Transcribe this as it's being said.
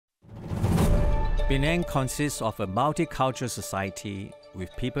Penang consists of a multicultural society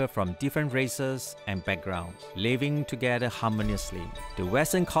with people from different races and backgrounds living together harmoniously. The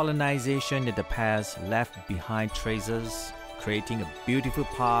Western colonization in the past left behind traces, creating a beautiful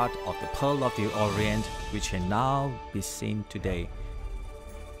part of the Pearl of the Orient which can now be seen today.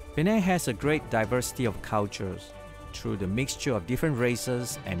 Penang has a great diversity of cultures through the mixture of different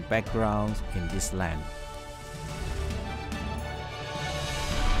races and backgrounds in this land.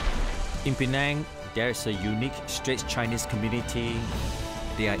 In Penang, there is a unique Straits Chinese community.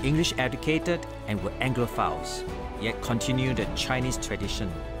 They are English educated and were Anglophiles, yet continue the Chinese tradition.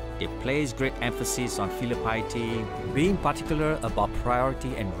 They place great emphasis on filial piety, being particular about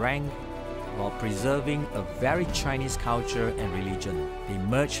priority and rank, while preserving a very Chinese culture and religion. They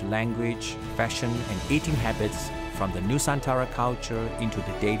merge language, fashion, and eating habits from the Nusantara culture into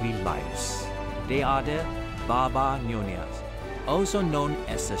the daily lives. They are the Baba Nyonyas, also known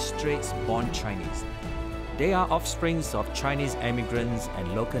as the Straits-born Chinese. They are offsprings of Chinese immigrants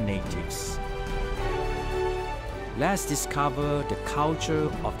and local natives. Let's discover the culture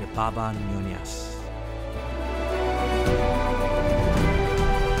of the Baba Nyonyas.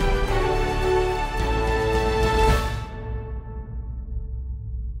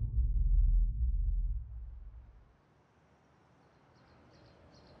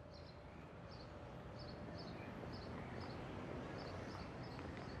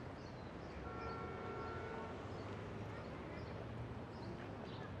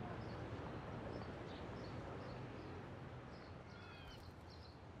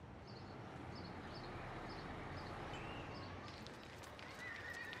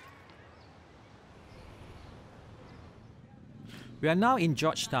 We are now in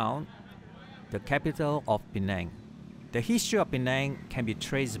Georgetown, the capital of Penang. The history of Penang can be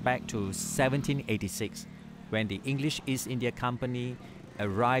traced back to 1786, when the English East India Company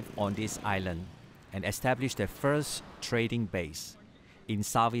arrived on this island and established their first trading base in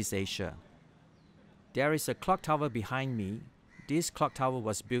Southeast Asia. There is a clock tower behind me. This clock tower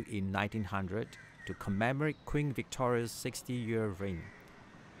was built in 1900 to commemorate Queen Victoria's 60-year reign.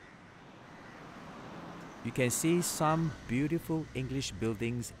 You can see some beautiful English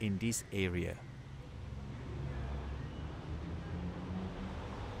buildings in this area.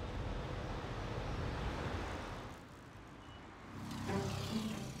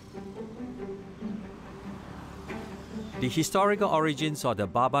 The historical origins of the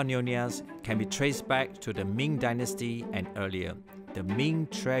Baba Nyonyas can be traced back to the Ming Dynasty and earlier, the Ming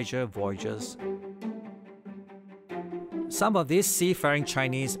treasure voyages. Some of these seafaring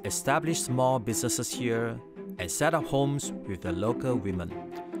Chinese established small businesses here and set up homes with the local women.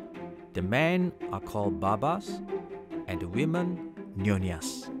 The men are called Babas and the women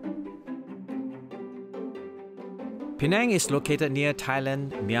Nyonyas. Penang is located near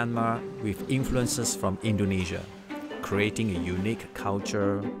Thailand, Myanmar with influences from Indonesia, creating a unique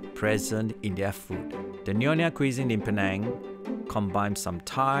culture present in their food. The Nyonya cuisine in Penang combines some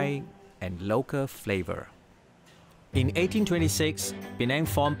Thai and local flavor. In 1826, Penang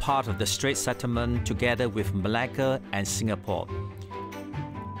formed part of the Straits settlement together with Malacca and Singapore.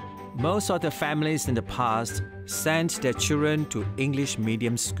 Most of the families in the past sent their children to English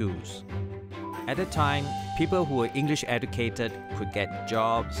medium schools. At the time, people who were English educated could get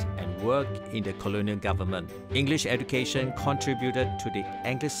jobs and work in the colonial government. English education contributed to the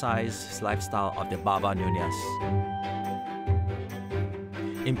anglicized lifestyle of the Baba Nyonyas.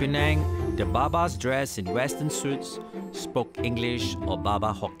 In Penang, the Babas dressed in Western suits, spoke English or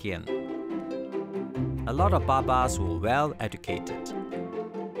Baba Hokkien. A lot of Babas were well educated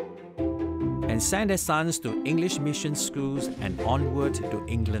and sent their sons to English mission schools and onward to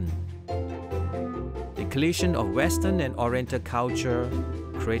England. The collision of Western and Oriental culture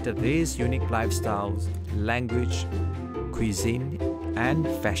created these unique lifestyles, language, cuisine, and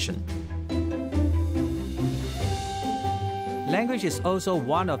fashion. Language is also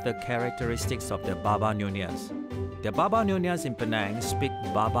one of the characteristics of the Baba Nyonyas. The Baba Nyonyas in Penang speak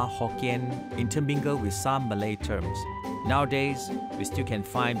Baba Hokkien intermingled with some Malay terms. Nowadays, we still can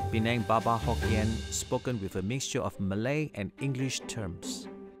find Penang Baba Hokkien spoken with a mixture of Malay and English terms.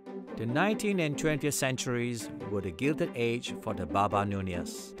 The 19th and 20th centuries were the gilded age for the Baba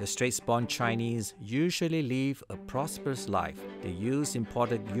Nyonyas. The Straits-born Chinese usually live a prosperous life. They use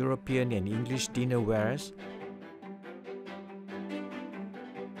imported European and English dinnerwares,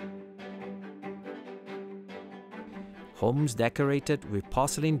 homes decorated with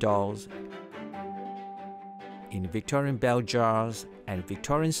porcelain dolls in Victorian bell jars and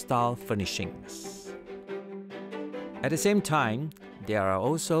Victorian-style furnishings. At the same time, there are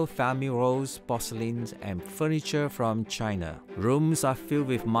also family rolls, porcelains, and furniture from China. Rooms are filled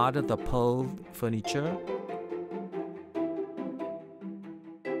with mother-of-pearl furniture.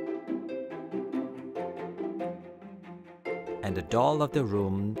 And the door of the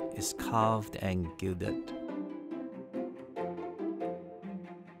room is carved and gilded.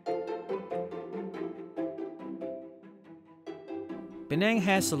 Penang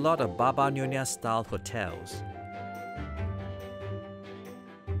has a lot of Baba Nyonyas style hotels.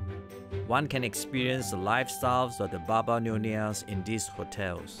 One can experience the lifestyles of the Baba Nyonyas in these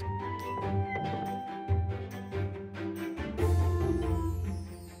hotels.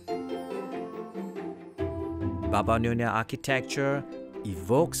 Baba Nyonya architecture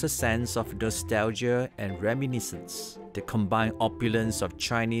evokes a sense of nostalgia and reminiscence. The combined opulence of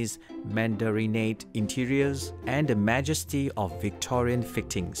Chinese mandarinate interiors and the majesty of Victorian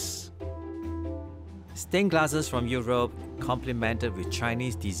fittings. Stained glasses from Europe complemented with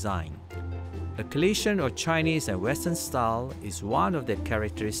Chinese design. A collision of Chinese and Western style is one of the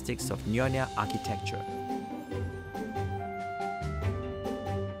characteristics of Nyonya architecture.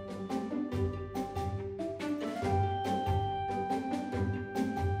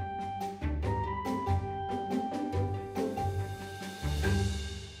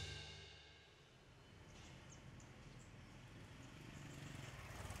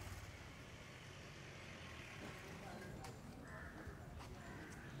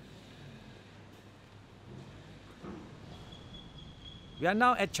 We are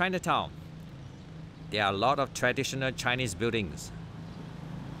now at Chinatown. There are a lot of traditional Chinese buildings.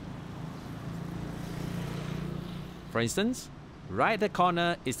 For instance, right at the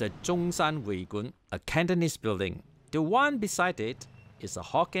corner is the Zhongshan Weigun, a Cantonese building. The one beside it is a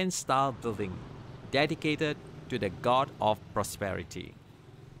Hokkien-style building dedicated to the god of prosperity.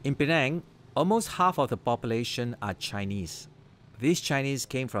 In Penang, almost half of the population are Chinese. These Chinese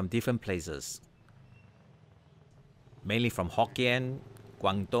came from different places, mainly from Hokkien,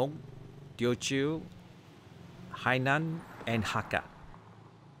 Guangdong, Teochew, Hainan, and Hakka.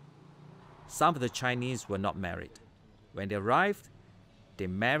 Some of the Chinese were not married. When they arrived, they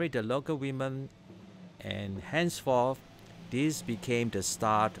married the local women, and henceforth, this became the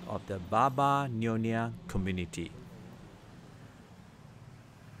start of the Baba Nyonya community.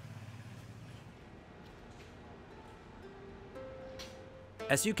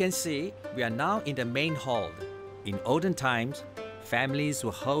 As you can see, we are now in the main hall. In olden times, families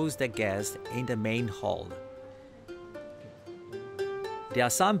would host their guests in the main hall. There are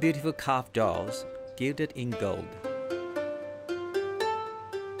some beautiful carved dolls gilded in gold.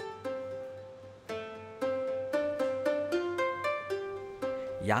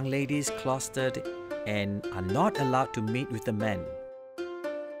 Young ladies clustered and are not allowed to meet with the men.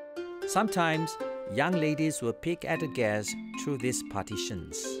 Sometimes, young ladies will peek at the guests through these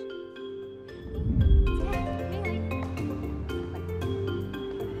partitions.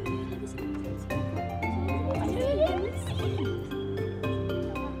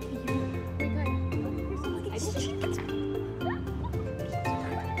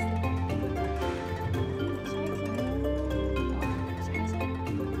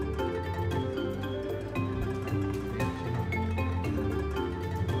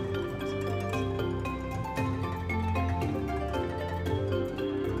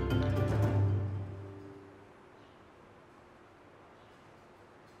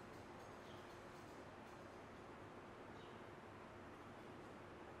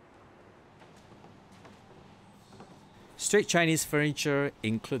 Street Chinese furniture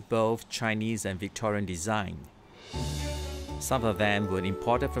include both Chinese and Victorian design. Some of them were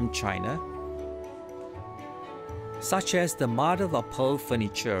imported from China, such as the mother-of-pearl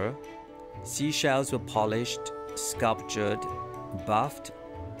furniture. Seashells were polished, sculptured, buffed,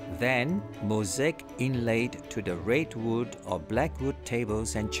 then mosaic inlaid to the red wood or black wood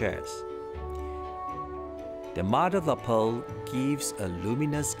tables and chairs. The mother-of-pearl gives a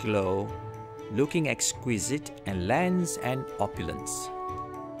luminous glow, looking exquisite and lends an opulence.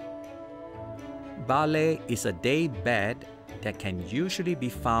 Ballet is a day bed that can usually be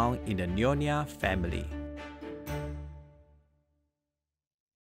found in the Nyonya family.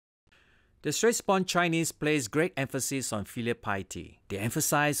 The straight-born Chinese place great emphasis on filial piety. They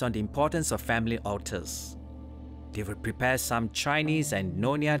emphasize on the importance of family altars. They will prepare some Chinese and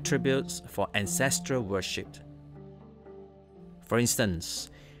Nyonya tributes for ancestral worship. For instance,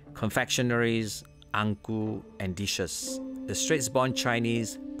 confectionaries, angku, and dishes. The straight-born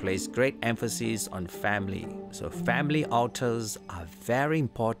Chinese place great emphasis on family, so family altars are very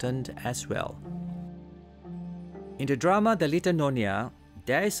important as well. In the drama The Little Nyonya,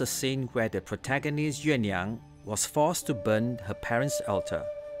 there is a scene where the protagonist Yuanyang was forced to burn her parents' altar,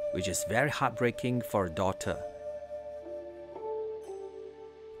 which is very heartbreaking for a daughter.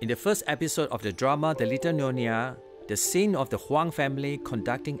 In the first episode of the drama The Little Nyonya, the scene of the Huang family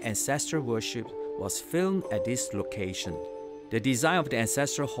conducting ancestral worship was filmed at this location. The design of the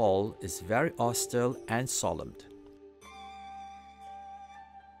ancestral hall is very austere and solemn.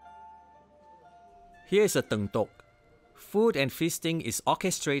 Here is a Teng Tok. Food and feasting is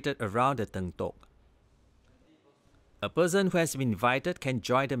orchestrated around the Teng Tok. A person who has been invited can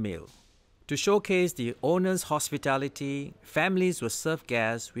join the meal. To showcase the owner's hospitality, families will serve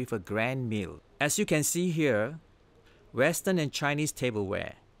guests with a grand meal. As you can see here, Western and Chinese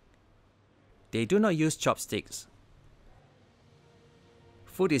tableware. They do not use chopsticks.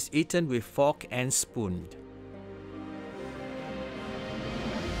 Food is eaten with fork and spoon.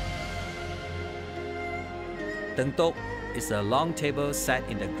 Teng Tok is a long table set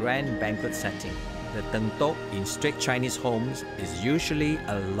in the grand banquet setting. The Teng Tok in strict Chinese homes is usually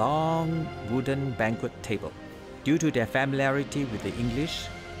a long wooden banquet table. Due to their familiarity with the English,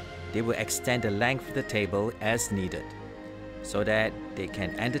 they will extend the length of the table as needed, so that they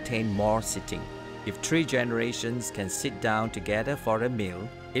can entertain more sitting. If 3 generations can sit down together for a meal,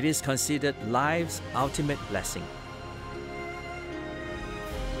 it is considered life's ultimate blessing.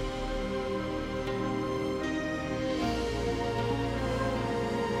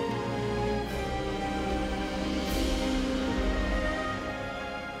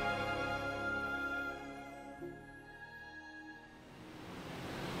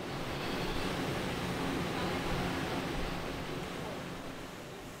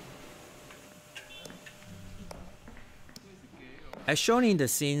 As shown in the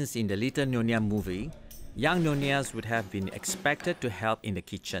scenes in the Little Nyonya movie, young Nyonyas would have been expected to help in the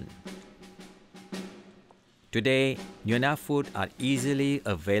kitchen. Today, Nyonya food are easily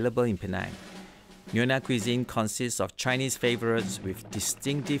available in Penang. Nyonya cuisine consists of Chinese favorites with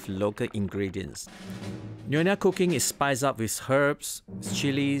distinctive local ingredients. Nyonya cooking is spiced up with herbs,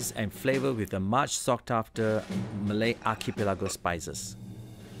 chilies, and flavored with the much sought-after Malay archipelago spices.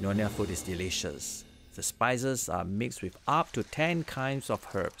 Nyonya food is delicious. The spices are mixed with up to 10 kinds of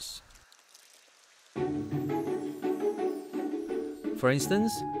herbs. For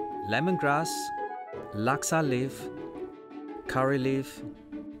instance, lemongrass, laksa leaf, curry leaf,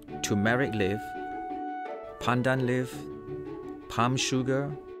 turmeric leaf, pandan leaf, palm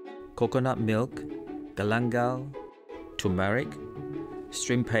sugar, coconut milk, galangal, turmeric,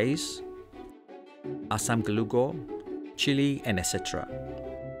 shrimp paste, asam gelugo, chili, and etc.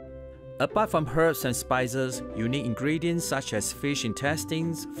 Apart from herbs and spices, unique ingredients such as fish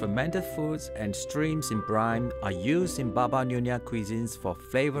intestines, fermented foods, and streams in brine are used in Baba Nyonyas cuisines for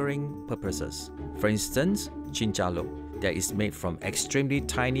flavoring purposes. For instance, chinchalo, that is made from extremely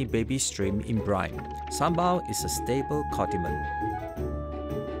tiny baby shrimp in brine. Sambal is a staple condiment.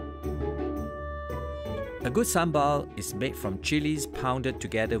 A good sambal is made from chilies pounded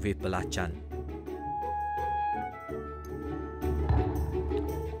together with belacan.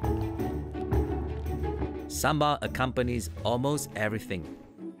 Sambal accompanies almost everything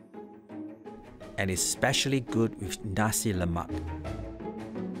and is especially good with nasi lemak.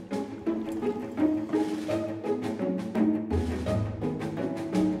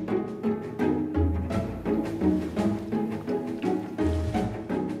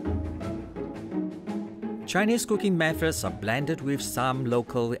 Chinese cooking methods are blended with some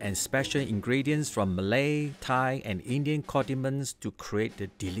local and special ingredients from Malay, Thai, and Indian condiments to create the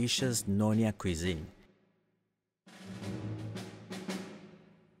delicious Nyonya cuisine.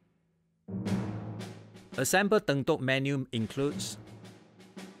 A sample Teng Tok menu includes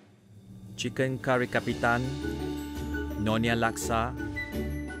chicken curry kapitan, Nyonya laksa,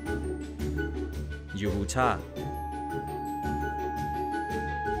 yuhu cha,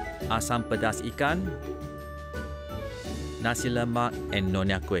 asam pedas ikan, nasi lemak, and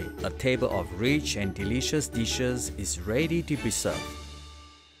Nyonya kueh. A table of rich and delicious dishes is ready to be served.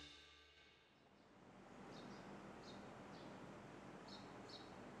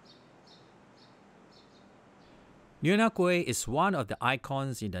 Nyonya kueh is one of the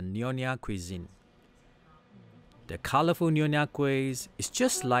icons in the Nyonya cuisine. The colorful Nyonya kueh is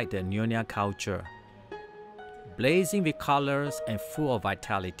just like the Nyonya culture, blazing with colors and full of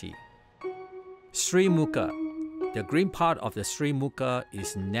vitality. Sri Muka. The green part of the Sri Muka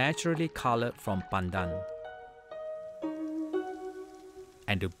is naturally colored from pandan,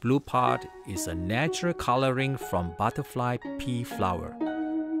 and the blue part is a natural coloring from butterfly pea flower.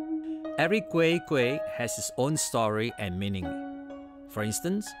 Every kueh has its own story and meaning. For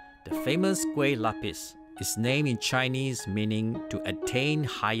instance, the famous kueh lapis is named in Chinese meaning to attain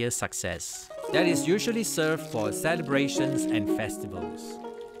higher success. that is usually served for celebrations and festivals.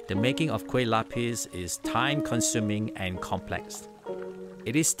 The making of kueh lapis is time-consuming and complex.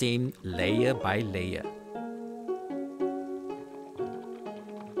 It is steamed layer by layer.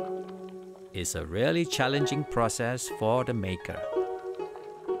 It's a really challenging process for the maker.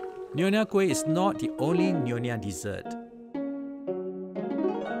 Nyonya kueh is not the only Nyonya dessert.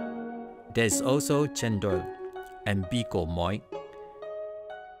 There's also chendol and biko moi.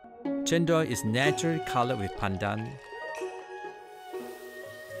 Chendol is naturally colored with pandan,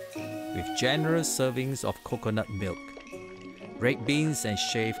 with generous servings of coconut milk, red beans and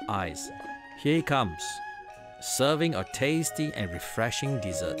shaved ice. Here it comes, serving a tasty and refreshing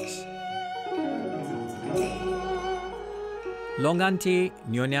desserts. Longanti,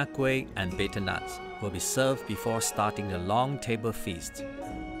 Nyonya kueh and bitter nuts will be served before starting the long table feast.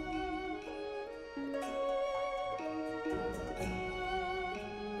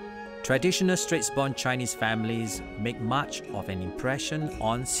 Traditional straight-born Chinese families make much of an impression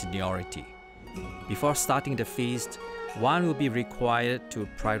on seniority. Before starting the feast, one will be required to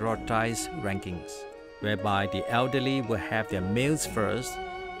prioritize rankings, whereby the elderly will have their meals first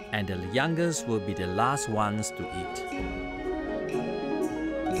and the youngest will be the last ones to eat.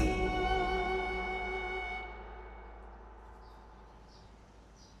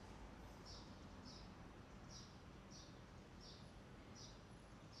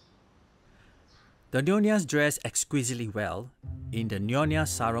 The Nyonyas dress exquisitely well in the Nyonya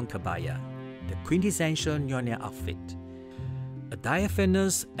Sarong Kebaya, the quintessential Nyonya outfit. A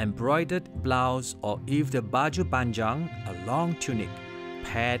diaphanous embroidered blouse, or if the baju panjang, a long tunic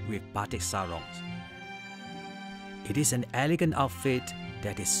paired with batik sarongs. It is an elegant outfit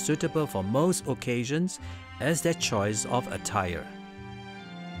that is suitable for most occasions as their choice of attire.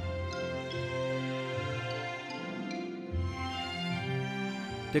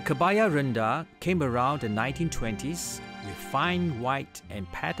 The kebaya renda came around the 1920s with fine white and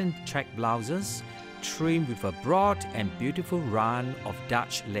patterned check blouses trimmed with a broad and beautiful run of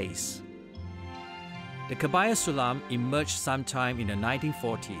Dutch lace. The kebaya sulam emerged sometime in the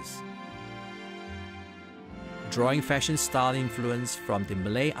 1940s, drawing fashion style influence from the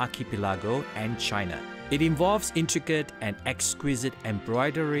Malay archipelago and China. It involves intricate and exquisite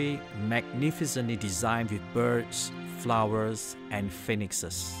embroidery, magnificently designed with birds, flowers, and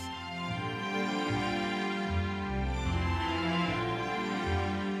phoenixes.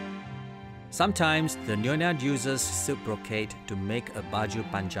 Sometimes the Nyonya uses silk brocade to make a baju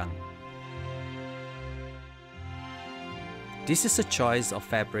panjang. This is a choice of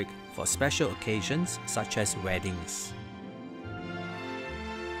fabric for special occasions such as weddings.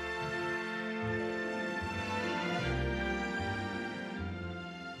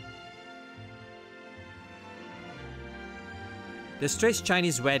 The Straits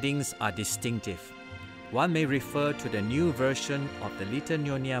Chinese weddings are distinctive. One may refer to the new version of the Little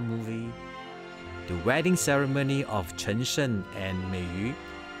Nyonya movie. The wedding ceremony of Chen Shen and Mei Yu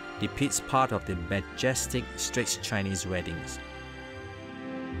depicts part of the majestic Straits Chinese weddings.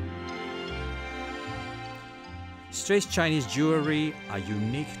 Straits Chinese jewelry are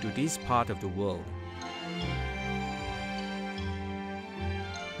unique to this part of the world,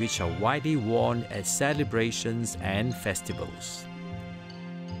 which are widely worn at celebrations and festivals.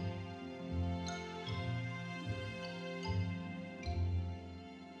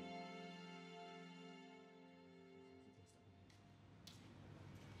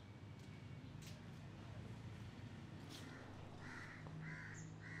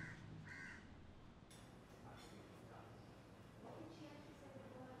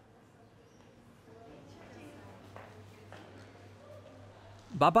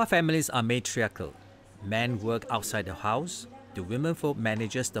 Baba families are matriarchal. Men work outside the house, the womenfolk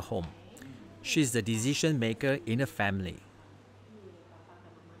manages the home. She is the decision maker in a family.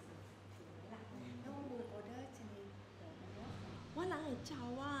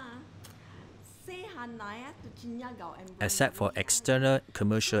 Except for external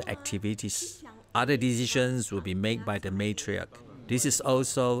commercial activities, other decisions will be made by the matriarch. This is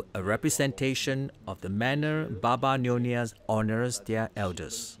also a representation of the manner Baba Nyonyas honors their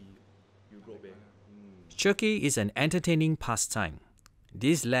elders. Turkey is an entertaining pastime.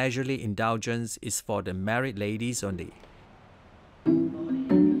 This leisurely indulgence is for the married ladies only.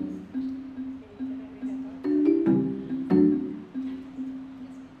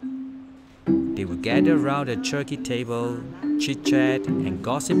 They will gather around a turkey table, chit-chat and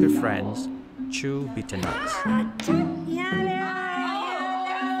gossip with friends, chew bitter nuts.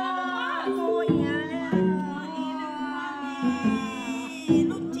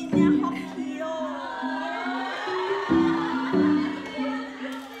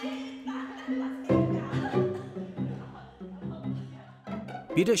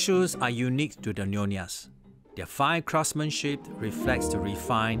 Beaded shoes are unique to the Nyonyas. Their fine craftsmanship reflects the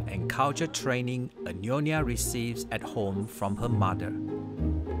refined and cultured training a Nyonya receives at home from her mother.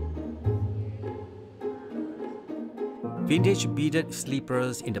 Vintage beaded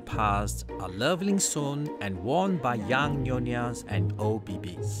slippers in the past are lovingly sewn and worn by young Nyonyas and old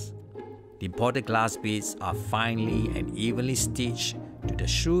bibis. The imported glass beads are finely and evenly stitched to the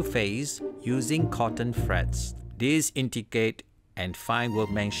shoe face using cotton threads. These intricate and fine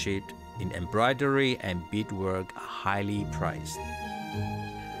workmanship in embroidery and beadwork are highly prized.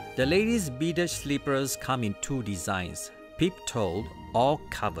 The ladies' beaded slippers come in two designs, peep-toed or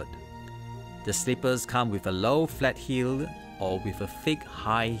covered. The slippers come with a low flat heel or with a thick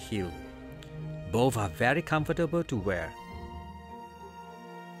high heel. Both are very comfortable to wear.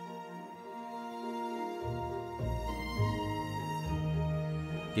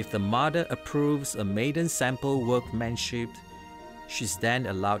 If the mother approves a maiden sample workmanship, she's then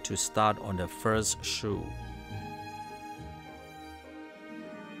allowed to start on the first shoe.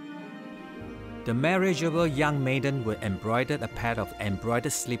 The marriageable young maiden will embroider a pair of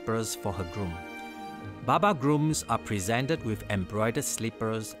embroidered slippers for her groom. Baba grooms are presented with embroidered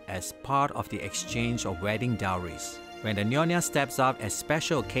slippers as part of the exchange of wedding dowries. When the Nyonya steps out at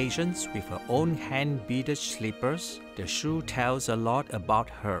special occasions with her own hand-beaded slippers, the shoe tells a lot about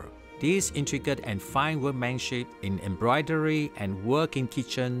her. These intricate and fine workmanship in embroidery and work in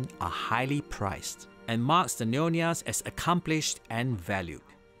kitchen are highly prized and marks the Nyonyas as accomplished and valued.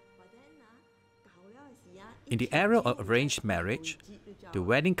 In the era of arranged marriage, the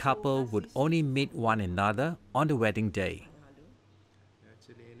wedding couple would only meet one another on the wedding day.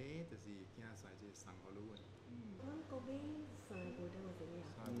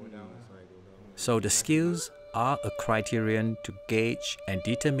 So the skills are a criterion to gauge and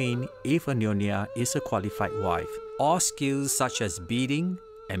determine if a Nyonya is a qualified wife. All skills such as beading,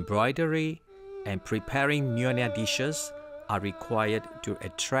 embroidery, and preparing Nyonya dishes are required to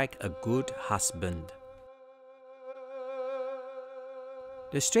attract a good husband.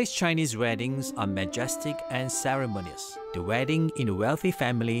 The Straits Chinese weddings are majestic and ceremonious. The wedding in a wealthy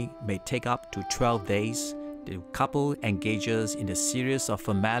family may take up to 12 days. The couple engages in a series of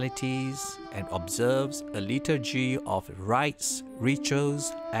formalities and observes a liturgy of rites,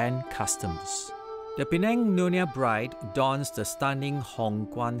 rituals, and customs. The Penang Nyonya bride dons the stunning Hong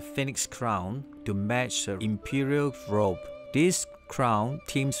Guan phoenix crown to match her imperial robe. This crown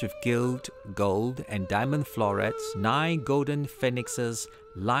teems with gilt, gold, and diamond florets. 9 golden phoenixes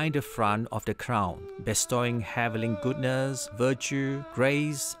line the front of the crown, bestowing heavenly goodness, virtue,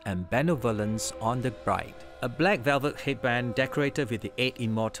 grace, and benevolence on the bride. A black velvet headband decorated with the 8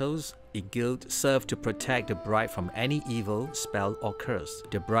 immortals in gilt serves to protect the bride from any evil, spell, or curse.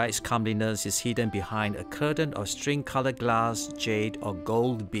 The bride's comeliness is hidden behind a curtain of string-colored glass, jade, or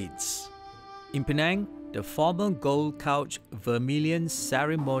gold beads. In Penang, the formal gold couch vermilion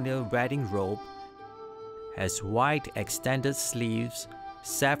ceremonial wedding robe has white extended sleeves,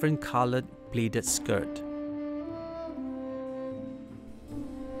 saffron-colored pleated skirt.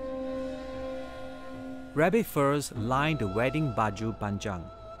 Rabbit furs line the wedding baju panjang.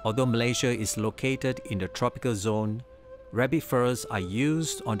 Although Malaysia is located in the tropical zone, rabbit furs are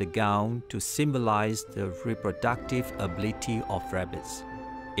used on the gown to symbolize the reproductive ability of rabbits.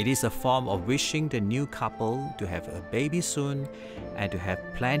 It is a form of wishing the new couple to have a baby soon and to have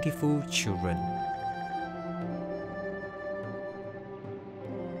plentiful children.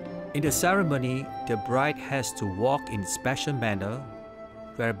 In the ceremony, the bride has to walk in a special manner,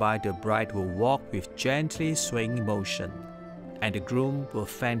 whereby the bride will walk with gently swaying motion, and the groom will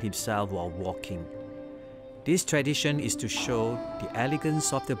fan himself while walking. This tradition is to show the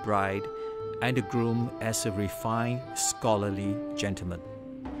elegance of the bride and the groom as a refined, scholarly gentleman.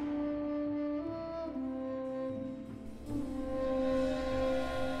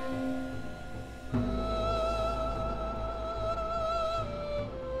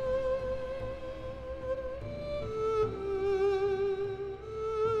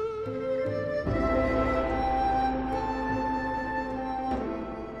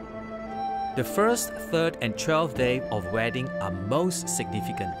 The first, third, and 12th day of wedding are most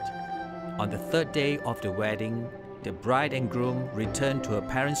significant. On the third day of the wedding, the bride and groom return to her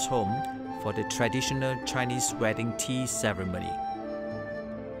parents' home for the traditional Chinese wedding tea ceremony.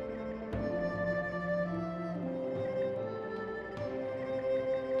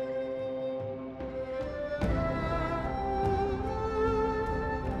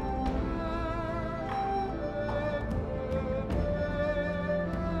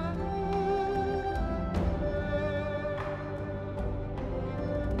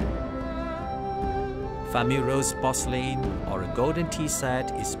 Family-rose porcelain or a golden tea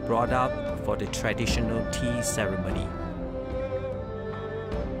set is brought out for the traditional tea ceremony.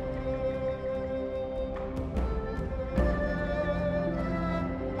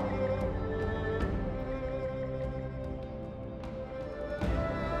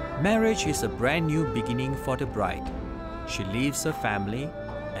 Marriage is a brand new beginning for the bride. She leaves her family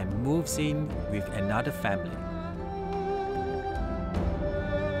and moves in with another family.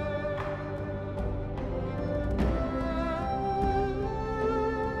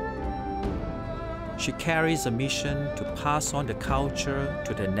 She carries a mission to pass on the culture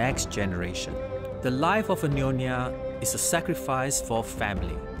to the next generation. The life of a Nyonya is a sacrifice for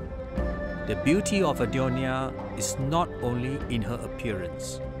family. The beauty of a Nyonya is not only in her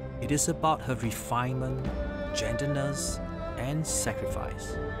appearance. It is about her refinement, gentleness, and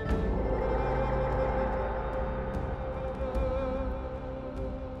sacrifice.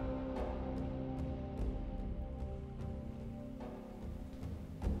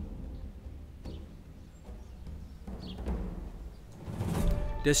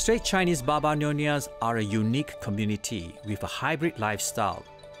 The straight Chinese Baba Nyonyas are a unique community with a hybrid lifestyle.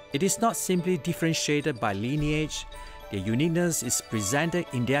 It is not simply differentiated by lineage, their uniqueness is presented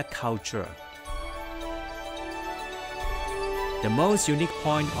in their culture. The most unique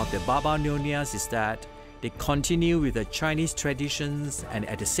point of the Baba Nyonyas is that they continue with the Chinese traditions and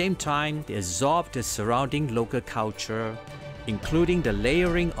at the same time they absorb the surrounding local culture, including the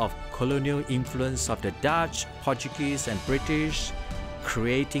layering of colonial influence of the Dutch, Portuguese and British,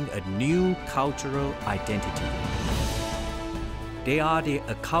 creating a new cultural identity. They are the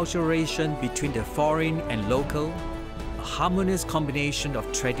acculturation between the foreign and local, a harmonious combination of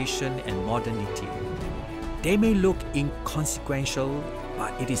tradition and modernity. They may look inconsequential,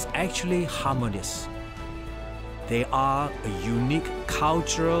 but it is actually harmonious. They are a unique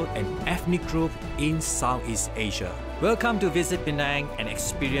cultural and ethnic group in Southeast Asia. Welcome to visit Penang and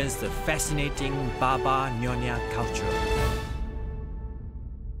experience the fascinating Baba Nyonya culture.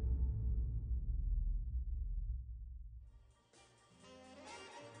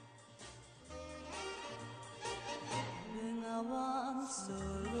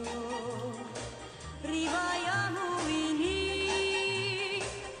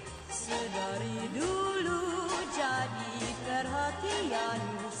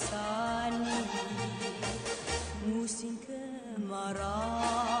 Musim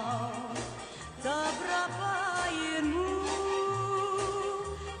kemarau, tak berapa airmu.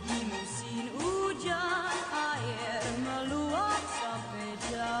 Di musim hujan, air meluap sampai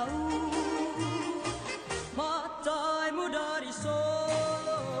jauh. Mataimu dari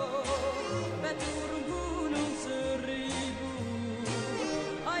Solo, turun gunung seribu.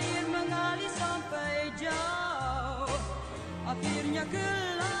 Air mengalir sampai jauh, akhirnya ke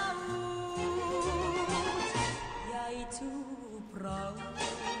itu perahu.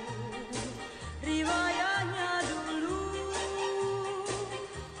 Riwayatnya dulu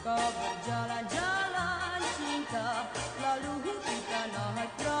kau berjalan-jalan cinta, lalu kita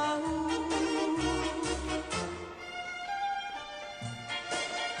naik perahu.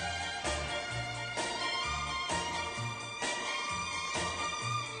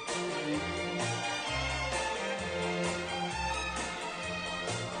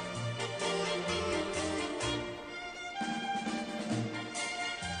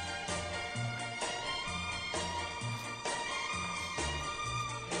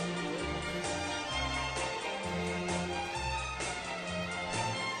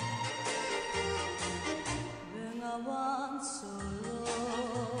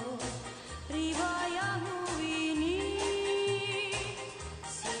 Solo, riwayatmu ini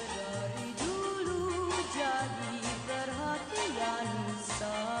sedari dulu jadi perhatian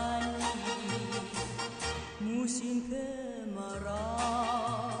Sani. Musim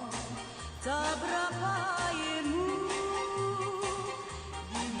kemarau, tak berapa airmu.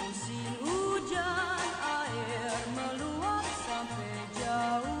 Di musim hujan, air meluap sampai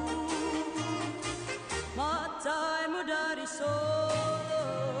jauh. Mataimu dari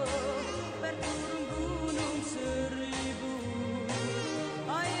Solo, berturun gunung seribu.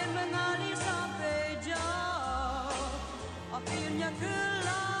 Air mengalir sampai jauh, akhirnya ke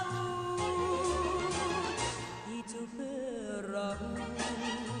laut. Itu perahu,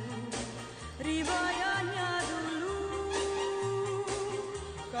 riwayatnya dulu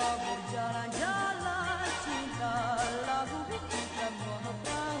kau berjalan-jalan cinta, lalu kita mau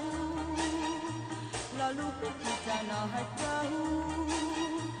perahu. Lalu kita naik perahu,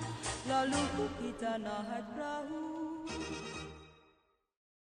 lalu kita naik perahu.